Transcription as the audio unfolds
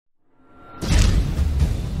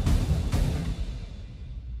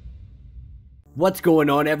What's going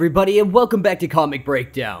on, everybody, and welcome back to Comic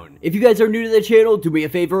Breakdown. If you guys are new to the channel, do me a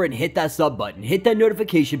favor and hit that sub button, hit that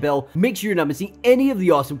notification bell, make sure you're not missing any of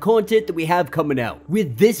the awesome content that we have coming out.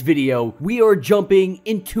 With this video, we are jumping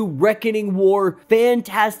into Reckoning War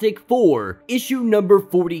Fantastic Four, issue number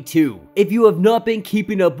 42. If you have not been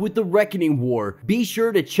keeping up with the Reckoning War, be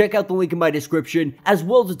sure to check out the link in my description, as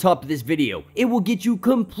well as the top of this video. It will get you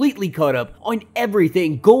completely caught up on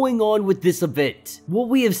everything going on with this event. What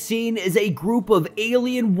we have seen is a group of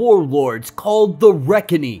alien warlords called the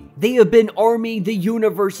Reckoning. They have been arming the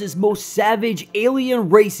universe's most savage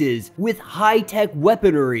alien races with high-tech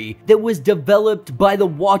weaponry that was developed by the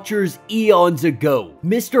Watchers eons ago.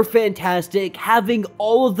 Mr. Fantastic having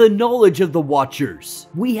all of the knowledge of the Watchers.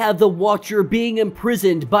 We have the Watcher being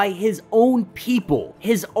imprisoned by his own people.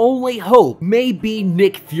 His only hope may be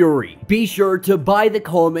Nick Fury. Be sure to buy the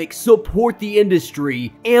comic, support the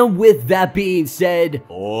industry, and with that being said,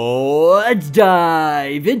 let's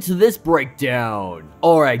dive into this breakdown.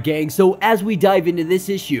 Alright gang, so as we dive into this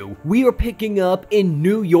issue, we are picking up in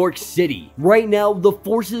New York City. Right now, the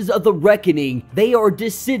forces of the Reckoning, they are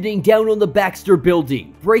descending down on the Baxter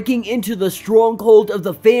building, breaking into the stronghold of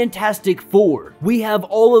the Fantastic Four. We have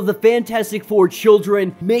all of the Fantastic Four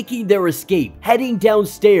children making their escape, heading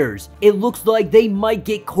downstairs. It looks like they might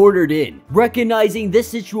get cornered in. Recognizing this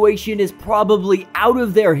situation is probably out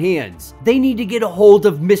of their hands, they need to get a hold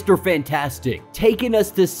of Mr. Fantastic. Taking us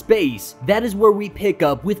to space, that is where we pick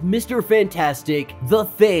up with Mr. Fantastic, The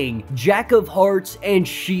Thing, Jack of Hearts, and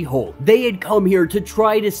She-Hulk. They had come here to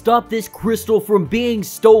try to stop this crystal from being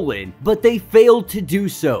stolen, but they failed to do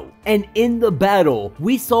so. And in the battle,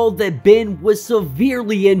 we saw that Ben was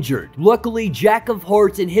severely injured. Luckily, Jack of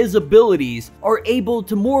Hearts and his abilities are able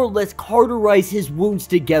to more or less cauterize his wounds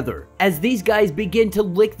together. As these guys begin to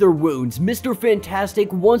lick their wounds, Mr.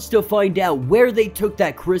 Fantastic wants to find out where they took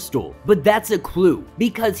that crystal. But that's a clue,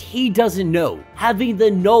 because he doesn't know. Having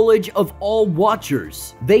the knowledge of all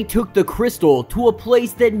Watchers, they took the crystal to a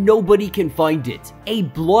place that nobody can find it. A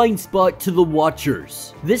blind spot to the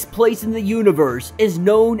Watchers. This place in the universe is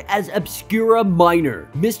known as Obscura Minor.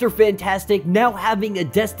 Mr. Fantastic now having a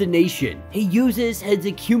destination. He uses his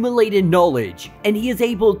accumulated knowledge, and he is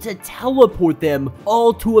able to teleport them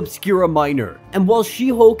all to Obscura Minor. And while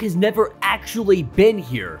She-Hulk has never actually been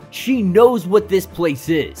here, she knows what this place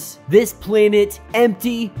is. This planet,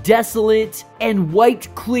 empty, desolate, and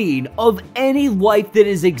wiped clean of any life that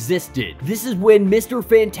has existed. This is when Mr.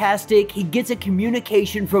 Fantastic, he gets a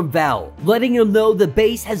communication from Val, letting him know the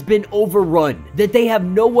base has been overrun, that they have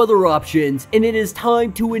no other options, and it is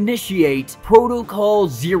time to initiate Protocol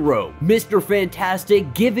Zero. Mr.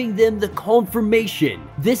 Fantastic giving them the confirmation.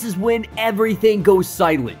 This is when everything goes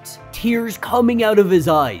silent. Tears coming out of his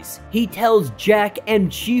eyes. He tells Jack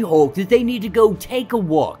and She-Hulk that they need to go take a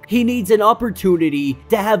walk. He needs an opportunity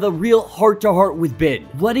to have a real heart-to-heart with Ben,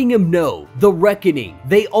 letting him know the Reckoning,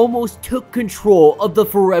 they almost took control of the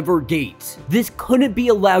Forever Gate. This couldn't be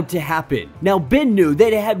allowed to happen. Now Ben knew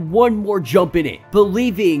that it had one more jump in it,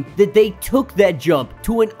 believing that they took that jump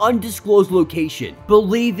to an undisclosed location,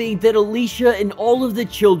 believing that Alicia and all of the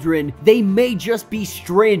children, they may just be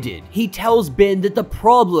stranded. He tells Ben that the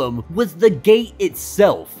problem was the gate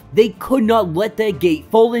itself. They could not let that gate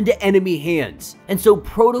fall into enemy hands. And so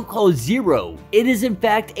Protocol Zero, it is in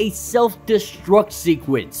fact a self-destruct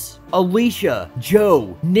sequence. Alicia,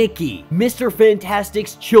 Joe, Nikki, Mr.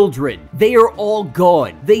 Fantastic's children, they are all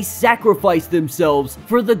gone. They sacrificed themselves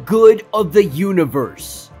for the good of the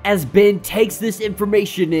universe. As Ben takes this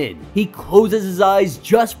information in, he closes his eyes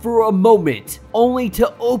just for a moment, only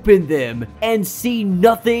to open them and see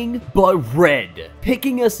nothing but red.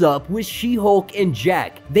 Picking us up with She-Hulk and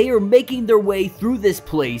Jack, they are making their way through this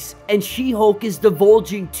place, and She-Hulk is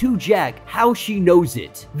divulging to Jack how she knows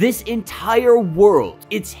it. This entire world,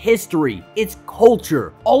 its history, its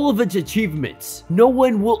culture, all of its achievements. No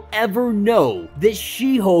one will ever know that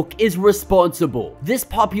She-Hulk is responsible. This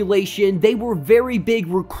population, they were very big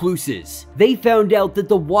recluses. They found out that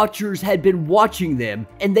the Watchers had been watching them,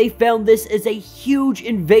 and they found this as a huge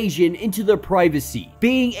invasion into their privacy.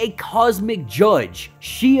 Being a cosmic judge,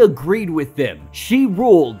 she agreed with them. She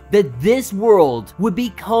ruled that this world would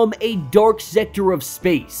become a dark sector of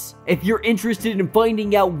space. If you're interested in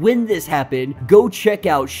finding out when this happened, go check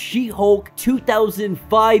out She-Hulk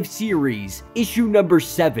 2005 series, issue number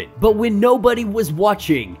 7. But when nobody was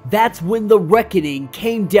watching, that's when the Reckoning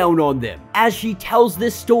came down on them. As she tells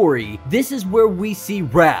this story, this is where we see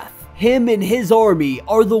Wrath. Him and his army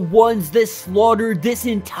are the ones that slaughtered this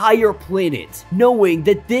entire planet, knowing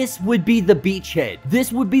that this would be the beachhead.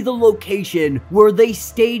 This would be the location where they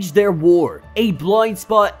staged their war. A blind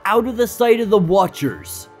spot out of the sight of the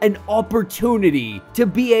Watchers. An opportunity to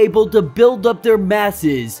be able to build up their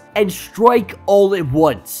masses and strike all at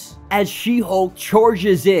once. As She-Hulk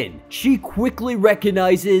charges in, she quickly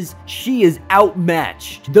recognizes she is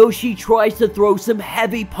outmatched, though she tries to throw some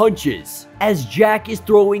heavy punches, as Jack is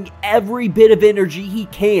throwing every bit of energy he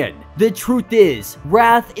can. The truth is,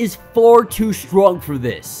 Wrath is far too strong for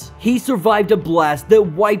this. He survived a blast that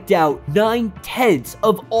wiped out 9/10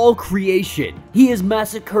 of all creation. He has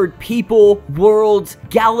massacred people, worlds,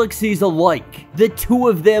 galaxies alike. The two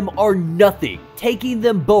of them are nothing. Taking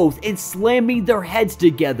them both and slamming their heads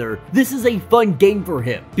together, this is a fun game for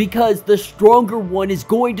him, because the stronger one is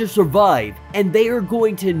going to survive, and they are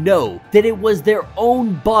going to know that it was their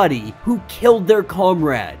own body who killed their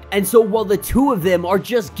comrade. And so while the two of them are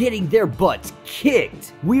just getting their butts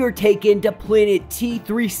kicked, we are taken to planet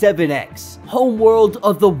T-37X, homeworld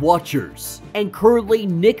of the Watchers. And currently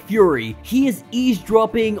Nick Fury, he is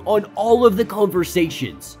eavesdropping on all of the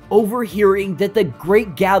conversations, overhearing that the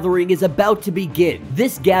Great Gathering is about to begin.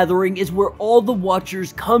 This gathering is where all the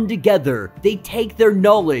Watchers come together, they take their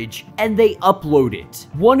knowledge, and they upload it.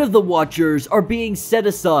 One of the Watchers are being set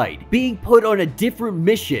aside, being put on a different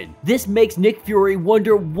mission. This makes Nick Fury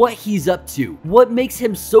wonder what he's up to, what makes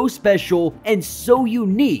him so special and so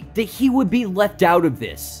unique that he would be left out of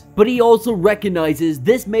this. But he also recognizes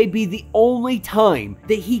this may be the only time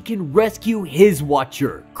that he can rescue his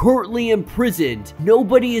Watcher. Currently imprisoned,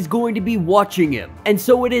 nobody is going to be watching him, and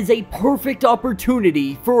so it is a perfect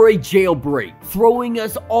opportunity for a jailbreak, throwing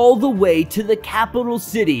us all the way to the capital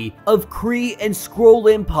city of Kree and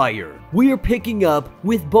Skrull Empire. We are picking up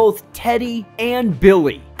with both Teddy and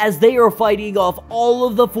Billy. As they are fighting off all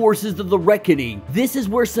of the forces of the Reckoning, this is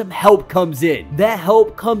where some help comes in. That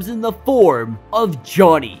help comes in the form of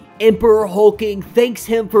Johnny. Emperor Hulking thanks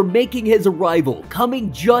him for making his arrival,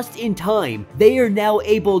 coming just in time. They are now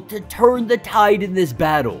able to turn the tide in this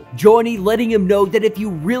battle. Johnny letting him know that if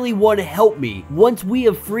you really want to help me, once we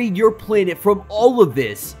have freed your planet from all of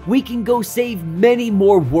this, we can go save many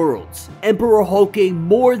more worlds. Emperor Hulking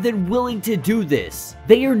more than willing to do this.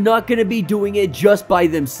 They are not going to be doing it just by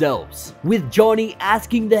themselves. With Johnny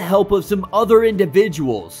asking the help of some other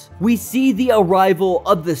individuals, we see the arrival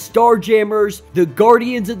of the Starjammers, the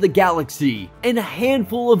Guardians of the Galaxy, and a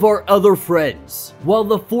handful of our other friends. While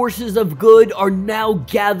the forces of good are now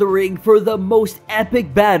gathering for the most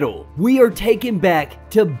epic battle, we are taken back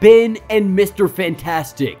to Ben and Mr.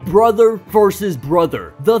 Fantastic. Brother versus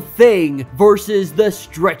brother. The Thing versus the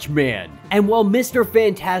Stretch Man. And while Mr.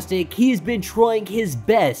 Fantastic, he's been trying his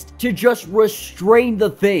best to just restrain the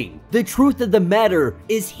Thing, the truth of the matter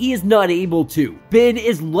is he is not able to. Ben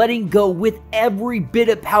is letting go with every bit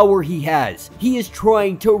of power he has. He is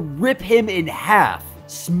trying to rip him in half,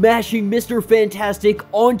 smashing Mr. Fantastic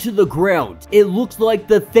onto the ground. It looks like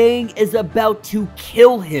the Thing is about to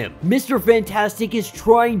kill him. Mr. Fantastic is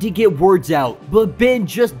trying to get words out, but Ben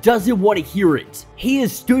just doesn't want to hear it. He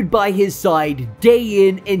has stood by his side day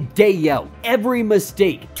in and day out. Every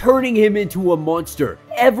mistake turning him into a monster.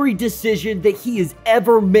 Every decision that he has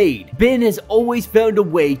ever made, Ben has always found a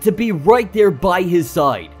way to be right there by his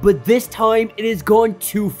side. But this time, it has gone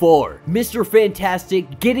too far. Mr.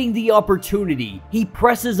 Fantastic getting the opportunity, he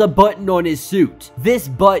presses a button on his suit. This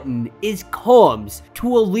button is comms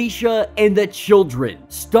to Alicia and the children,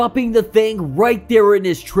 stopping the Thing right there in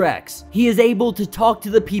his tracks. He is able to talk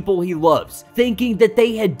to the people he loves, thinking that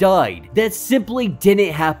they had died. That simply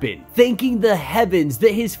didn't happen. Thanking the heavens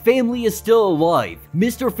that his family is still alive.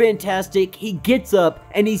 Mr. Fantastic, he gets up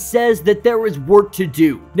and he says that there is work to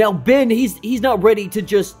do. Now Ben, he's not ready to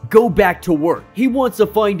just go back to work. He wants to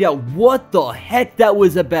find out what the heck that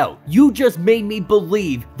was about. You just made me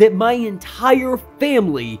believe that my entire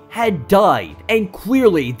family had died, and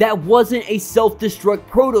clearly that wasn't a self-destruct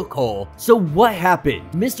protocol. So what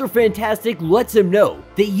happened? Mr. Fantastic lets him know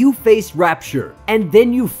that you faced Rapture and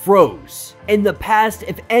then you froze. In the past,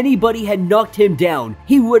 if anybody had knocked him down,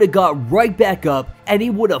 he would have got right back up and he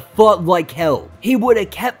would have fought like hell. He would have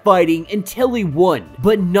kept fighting until he won,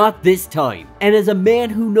 but not this time. And as a man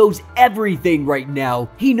who knows everything right now,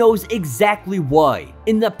 he knows exactly why.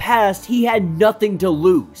 In the past, he had nothing to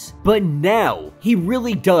lose, but now he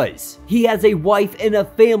really does. He has a wife and a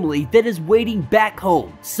family that is waiting back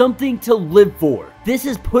home, something to live for. This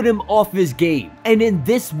has put him off his game, and in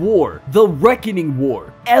this war, the Reckoning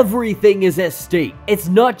War, everything is at stake. It's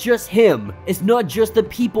not just him. It's not just the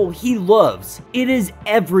people he loves. It is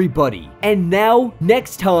everybody. And now,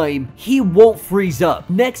 next time, he won't freeze up.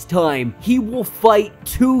 Next time, he will fight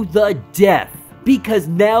to the death. Because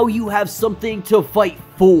now you have something to fight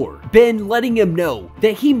for. Ben letting him know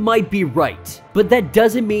that he might be right, but that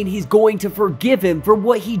doesn't mean he's going to forgive him for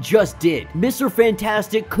what he just did. Mr.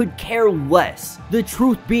 Fantastic could care less. The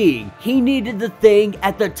truth being, he needed the thing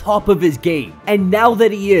at the top of his game. And now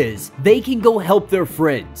that he is, they can go help their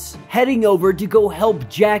friends. Heading over to go help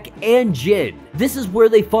Jack and Jin. This is where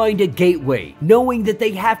they find a gateway. Knowing that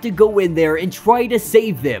they have to go in there and try to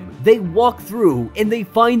save them, they walk through and they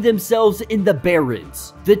find themselves in the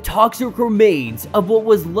Barrens. The toxic remains of what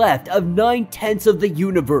was left of 9/10 of the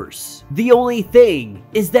universe. The only thing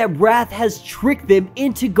is that Wrath has tricked them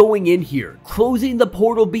into going in here, closing the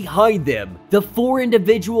portal behind them. The 4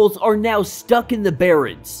 individuals are now stuck in the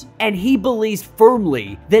Barrens, and he believes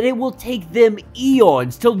firmly that it will take them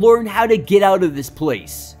eons to learn how to get out of this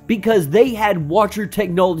place, because they had Watcher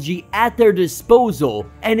technology at their disposal,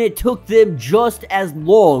 and it took them just as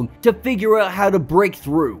long to figure out how to break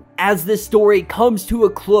through. As this story comes to a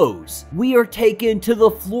close, we are taken to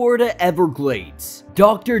the Florida Everglades.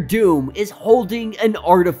 Dr. Doom is holding an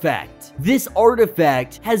artifact. This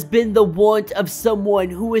artifact has been the want of someone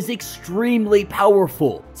who is extremely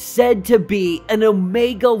powerful, said to be an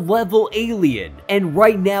Omega level alien, and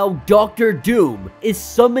right now Dr. Doom is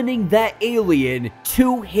summoning that alien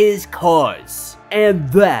to his cause. And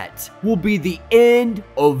that will be the end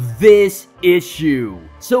of this issue.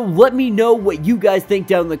 So let me know what you guys think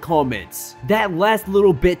down in the comments. That last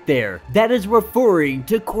little bit there, that is referring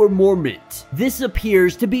to Cormorant. This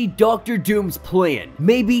appears to be Dr. Doom's plan.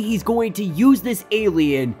 Maybe he's going to use this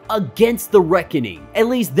alien against the Reckoning. At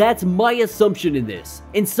least that's my assumption in this.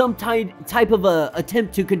 In some type of a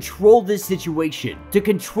attempt to control this situation, to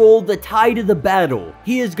control the tide of the battle,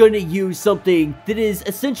 he is going to use something that is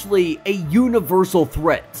essentially a universal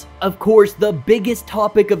threat. Of course, the biggest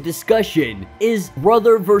topic of discussion is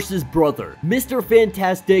brother versus brother. Mr.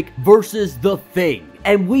 Fantastic versus the Thing.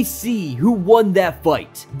 And we see who won that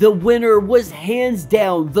fight. The winner was hands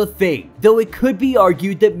down the Thing. Though it could be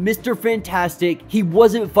argued that Mr. Fantastic, he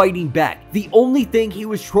wasn't fighting back. The only thing he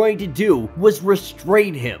was trying to do was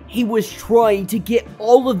restrain him. He was trying to get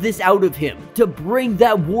all of this out of him, to bring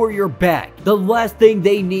that warrior back. The last thing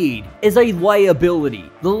they need is a liability.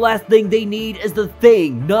 The last thing they need is the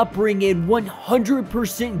Thing not bring in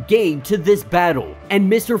 100% game to this battle.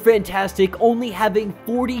 And Mr. Fantastic only having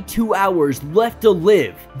 42 hours left to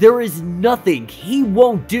live. There is nothing he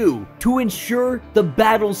won't do to ensure the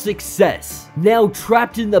battle's success. Now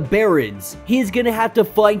trapped in the Barrens, he is gonna have to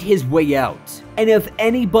find his way out. And if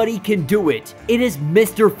anybody can do it, it is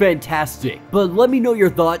Mr. Fantastic. But let me know your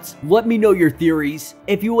thoughts, let me know your theories.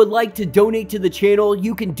 If you would like to donate to the channel,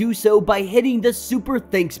 you can do so by hitting the super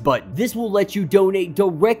thanks button. This will let you donate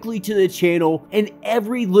directly to the channel, and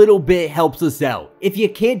every little bit helps us out. If you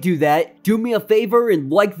can't do that, do me a favor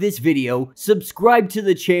and like this video, subscribe to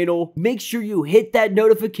the channel, make sure you hit that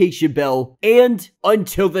notification bell, and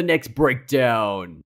until the next breakdown.